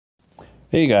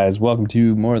Hey guys, welcome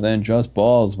to More Than Just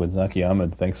Balls with Zaki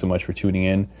Ahmed. Thanks so much for tuning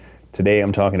in. Today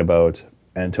I'm talking about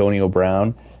Antonio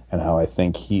Brown and how I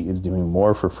think he is doing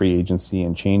more for free agency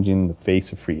and changing the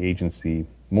face of free agency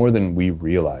more than we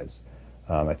realize.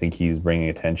 I think he's bringing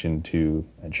attention to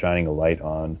and shining a light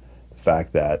on the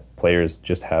fact that players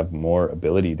just have more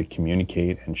ability to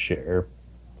communicate and share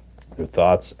their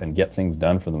thoughts and get things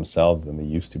done for themselves than they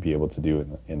used to be able to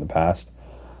do in the past.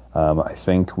 I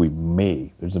think we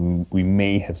may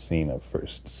have seen a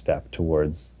first step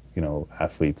towards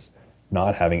athletes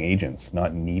not having agents,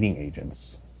 not needing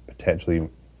agents, potentially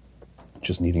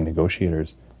just needing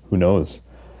negotiators. Who knows?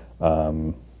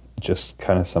 Just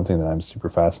kind of something that I'm super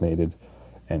fascinated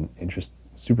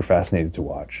to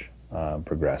watch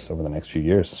progress over the next few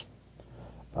years.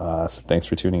 So thanks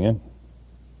for tuning in.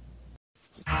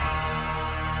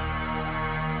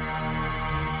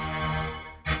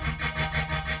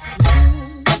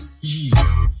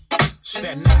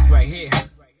 That knock right here.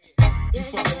 You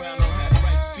fuck around, don't have the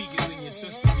right speakers in your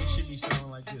system. It should be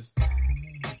sounding like this.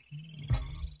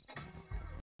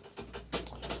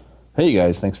 Hey you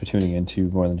guys, thanks for tuning in to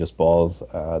More Than Just Balls.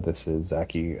 This is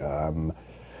Zaki.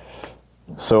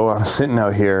 So I'm sitting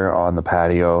out here on the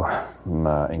patio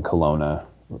in Kelowna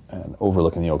and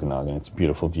overlooking the Okanagan. It's a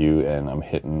beautiful view, and I'm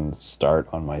hitting start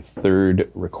on my third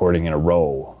recording in a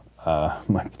row,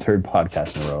 my third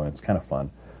podcast in a row, and it's kind of fun.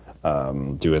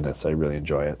 Doing this. I really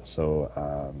enjoy it.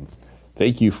 So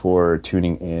thank you for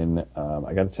tuning in.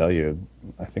 I got to tell you,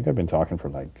 I think I've been talking for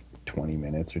like 20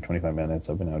 minutes or 25 minutes.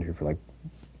 I've been out here for like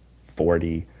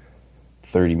 40,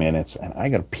 30 minutes, and I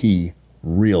got to pee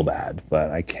real bad,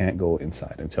 but I can't go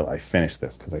inside until I finish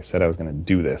this because I said I was going to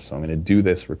do this. So I'm going to do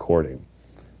this recording,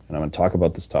 and I'm going to talk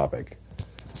about this topic,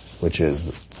 which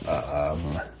is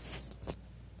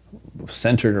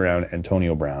centered around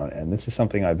Antonio Brown, and this is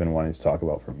something I've been wanting to talk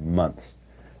about for months.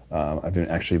 I've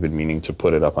been meaning to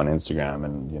put it up on Instagram,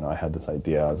 and I had this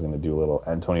idea I was going to do a little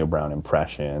Antonio Brown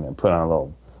impression and put on a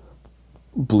little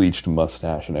bleached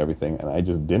mustache and everything, and I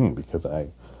just didn't because I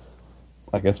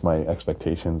guess my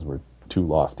expectations were too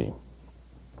lofty.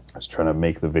 I was trying to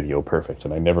make the video perfect,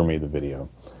 and I never made the video.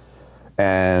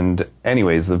 And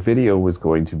anyways, the video was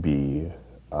going to be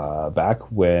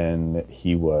back when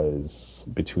he was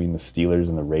between the Steelers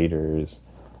and the Raiders.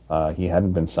 He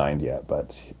hadn't been signed yet,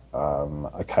 but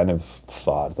I kind of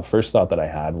thought, the first thought that I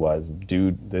had was,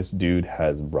 this dude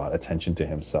has brought attention to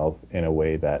himself in a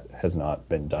way that has not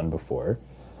been done before.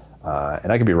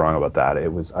 And I could be wrong about that.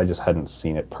 I just hadn't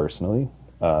seen it personally.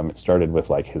 It started with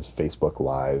like his Facebook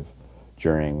Live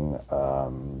during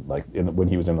when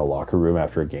he was in the locker room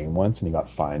after a game once, and he got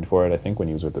fined for it, I think, when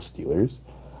he was with the Steelers.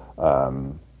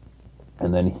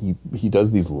 And then he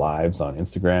does these lives on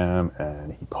Instagram,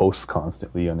 and he posts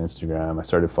constantly on Instagram. I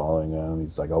started following him.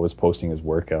 He's like always posting his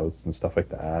workouts and stuff like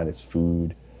that, his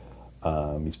food.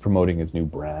 He's promoting his new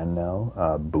brand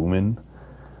now, Boomin.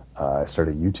 I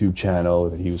started a YouTube channel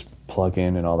that he was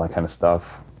plugging and all that kind of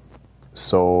stuff.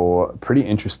 So pretty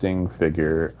interesting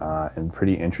figure and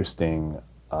pretty interesting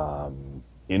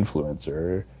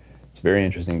influencer. It's very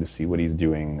interesting to see what he's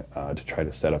doing to try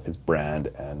to set up his brand,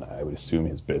 and I would assume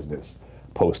his business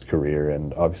post-career,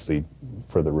 and obviously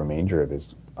for the remainder of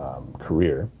his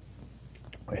career,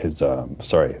 his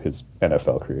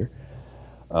NFL career.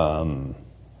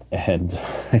 And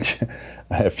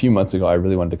a few months ago, I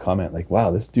really wanted to comment, like,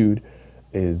 wow, this dude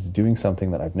is doing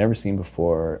something that I've never seen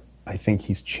before. I think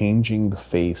he's changing the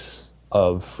face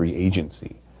of free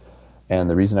agency. And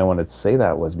the reason I wanted to say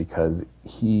that was because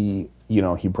he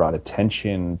brought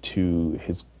attention to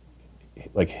his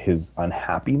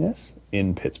unhappiness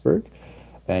in Pittsburgh,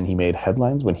 and he made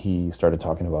headlines when he started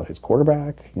talking about his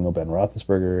quarterback, Ben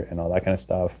Roethlisberger and all that kind of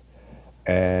stuff.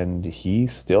 And he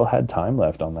still had time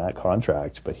left on that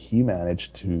contract, but he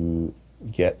managed to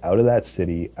get out of that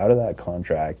city, out of that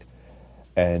contract,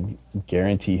 and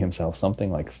guarantee himself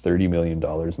something like $30 million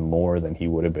more than he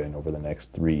would have been over the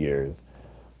next 3 years.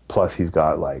 Plus he's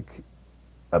got like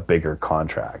a bigger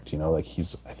contract, I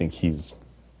think he's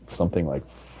something like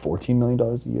 $14 million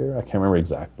a year. I can't remember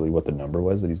exactly what the number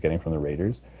was that he's getting from the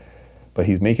Raiders, but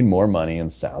he's making more money in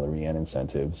salary and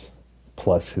incentives.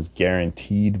 Plus his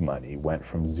guaranteed money went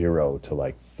from zero to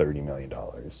like $30 million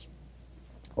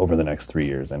over the next 3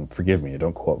 years. And forgive me,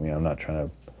 don't quote me. I'm not trying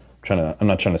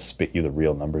to spit you the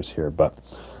real numbers here, but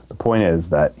the point is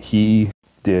that he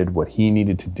did what he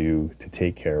needed to do to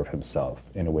take care of himself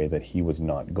in a way that he was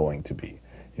not going to be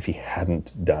if he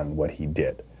hadn't done what he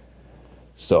did.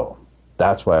 So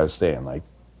that's why I was saying, like,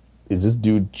 is this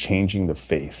dude changing the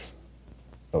face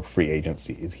of free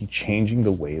agency? Is he changing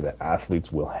the way that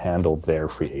athletes will handle their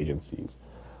free agencies?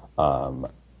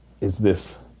 Is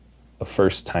this a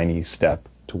first tiny step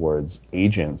towards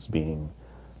agents being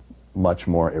much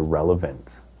more irrelevant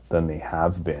than they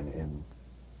have been in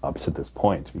up to this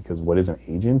point. Because what is an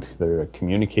agent? They're a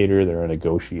communicator, they're a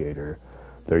negotiator,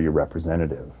 they're your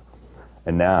representative.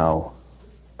 And now,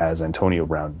 as Antonio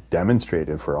Brown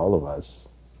demonstrated for all of us,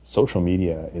 social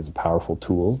media is a powerful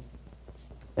tool,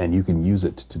 and you can use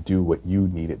it to do what you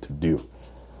need it to do.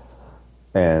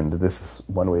 And this is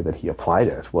one way that he applied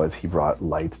it, was he brought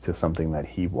light to something that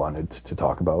he wanted to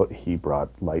talk about. He brought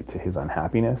light to his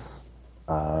unhappiness.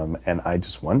 And I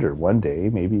just wonder, one day,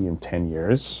 maybe in 10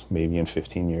 years, maybe in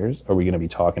 15 years, are we going to be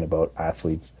talking about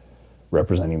athletes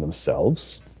representing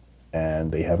themselves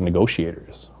and they have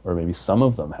negotiators? Or maybe some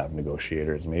of them have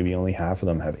negotiators. Maybe only half of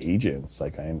them have agents.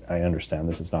 Like, I understand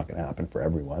this is not going to happen for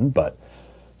everyone, but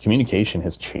communication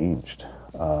has changed.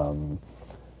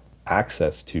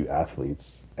 Access to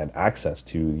athletes and access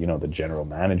to, you know, the general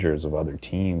managers of other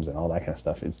teams and all that kind of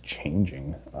stuff is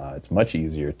changing. It's much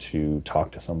easier to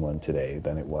talk to someone today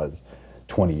than it was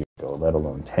 20 years ago, let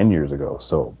alone 10 years ago.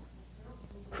 So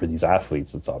for these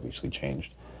athletes, it's obviously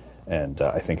changed. And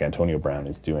I think Antonio Brown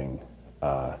is doing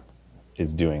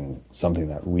something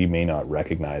that we may not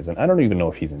recognize. And I don't even know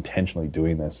if he's intentionally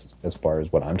doing this as far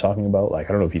as what I'm talking about. Like,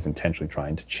 I don't know if he's intentionally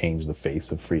trying to change the face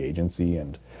of free agency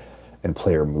and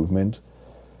player movement,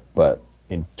 but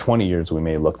in 20 years we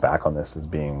may look back on this as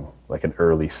being like an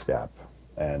early step.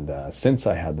 And since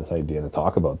I had this idea to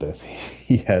talk about this,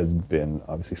 he has been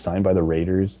obviously signed by the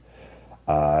Raiders.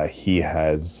 He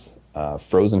has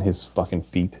frozen his fucking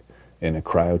feet in a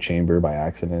cryo chamber by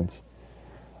accident.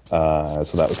 So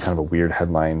that was kind of a weird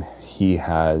headline. He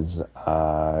has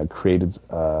created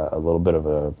a little bit of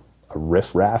a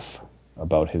riff-raff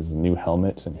about his new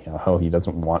helmet and how he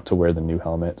doesn't want to wear the new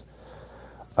helmet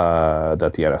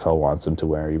that the NFL wants him to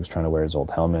wear. He was trying to wear his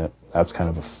old helmet. That's kind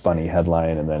of a funny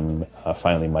headline. And then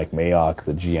finally Mike Mayock,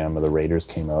 the GM of the Raiders,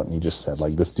 came out and he just said,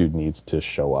 like, this dude needs to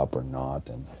show up or not.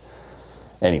 And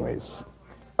anyways,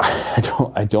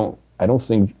 I don't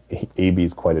think AB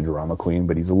is quite a drama queen,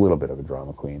 but he's a little bit of a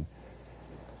drama queen.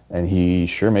 And he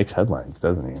sure makes headlines,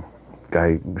 doesn't he?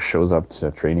 Guy shows up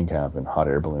to training camp in hot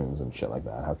air balloons and shit like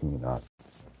that. How can you not,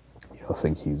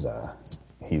 think he's a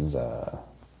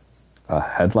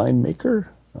headline maker,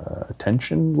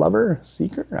 attention lover,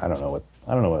 seeker? I don't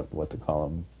know what to call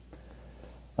him.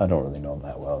 I don't really know him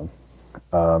that well.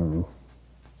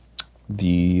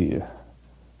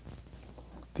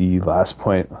 The last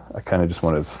point I kind of just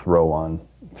wanted to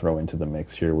throw into the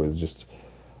mix here was just,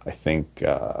 I think,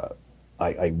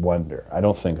 I wonder, I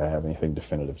don't think I have anything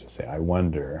definitive to say. I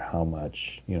wonder how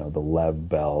much, the Lev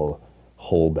Bell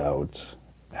holdout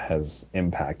has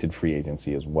impacted free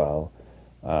agency as well.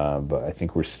 But I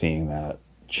think we're seeing that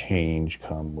change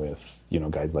come with,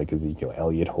 guys like Ezekiel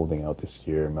Elliott holding out this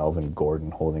year, Melvin Gordon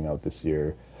holding out this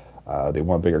year. They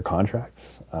want bigger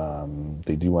contracts.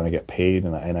 They do want to get paid,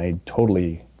 and I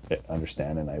totally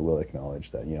understand, and I will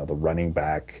acknowledge that, the running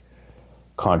back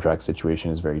contract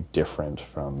situation is very different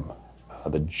from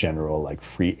the general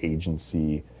free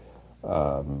agency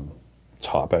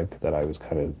topic that I was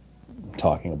kind of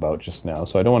talking about just now.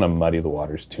 So I don't want to muddy the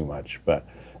waters too much, but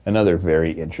another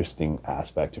very interesting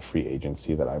aspect of free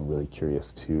agency that I'm really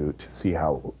curious to see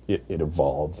how it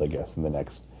evolves, I guess, in the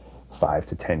next 5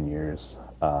 to 10 years.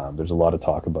 There's a lot of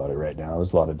talk about it right now.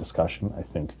 There's a lot of discussion. I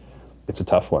think it's a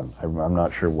tough one. I'm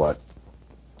not sure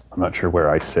where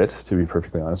I sit, to be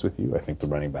perfectly honest with you. I think the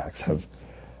running backs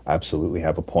absolutely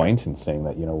have a point in saying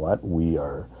that, we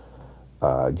are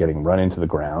getting run into the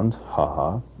ground.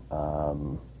 Haha.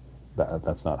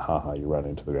 That's not haha, you run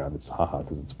into the ground. It's haha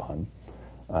because it's a pun.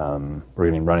 We're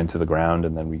getting run into the ground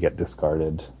and then we get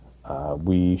discarded.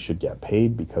 We should get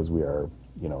paid because we are,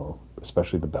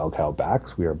 especially the bell cow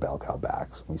backs, we are bell cow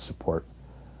backs. We support,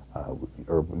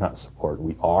 or not support,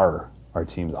 we are our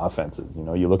team's offenses.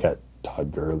 You look at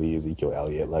Todd Gurley, Ezekiel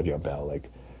Elliott, Le'Veon Bell,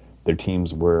 their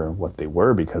teams were what they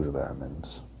were because of them. And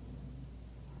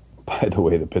by the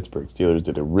way, the Pittsburgh Steelers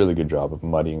did a really good job of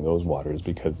muddying those waters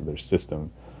because their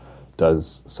system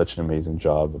does such an amazing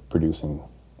job of producing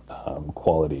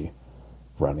quality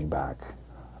running back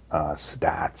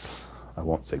stats. I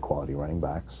won't say quality running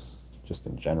backs just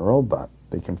in general, but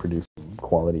they can produce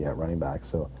quality at running back.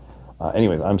 So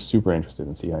anyways, I'm super interested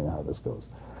in seeing how this goes.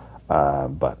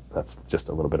 But that's just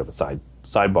a little bit of a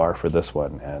sidebar for this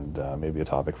one, and maybe a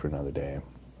topic for another day.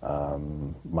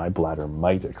 My bladder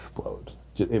might explode.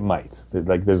 It might.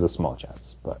 There's a small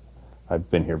chance, but I've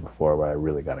been here before where I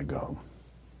really got to go.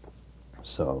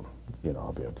 So,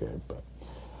 I'll be okay. But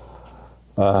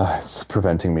It's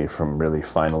preventing me from really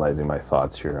finalizing my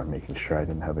thoughts here. I'm making sure I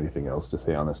didn't have anything else to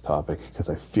say on this topic because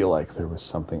I feel like there was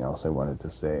something else I wanted to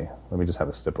say. Let me just have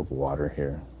a sip of water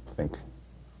here. I think.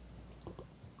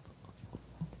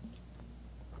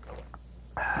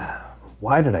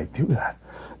 Why did I do that?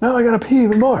 Now I gotta pee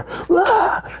even more.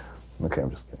 Ah! Okay,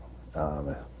 I'm just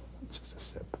kidding. It's just a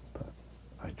sip, but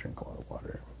I drink a lot of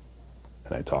water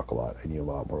and I talk a lot. I need a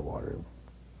lot more water.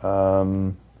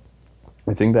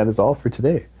 I think that is all for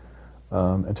today.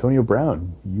 Antonio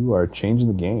Brown, you are changing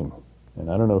the game,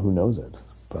 and I don't know who knows it,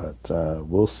 but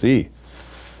we'll see.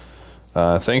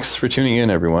 Thanks for tuning in,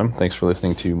 everyone. Thanks for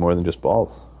listening to More Than Just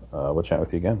Balls. We'll chat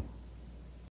with you again.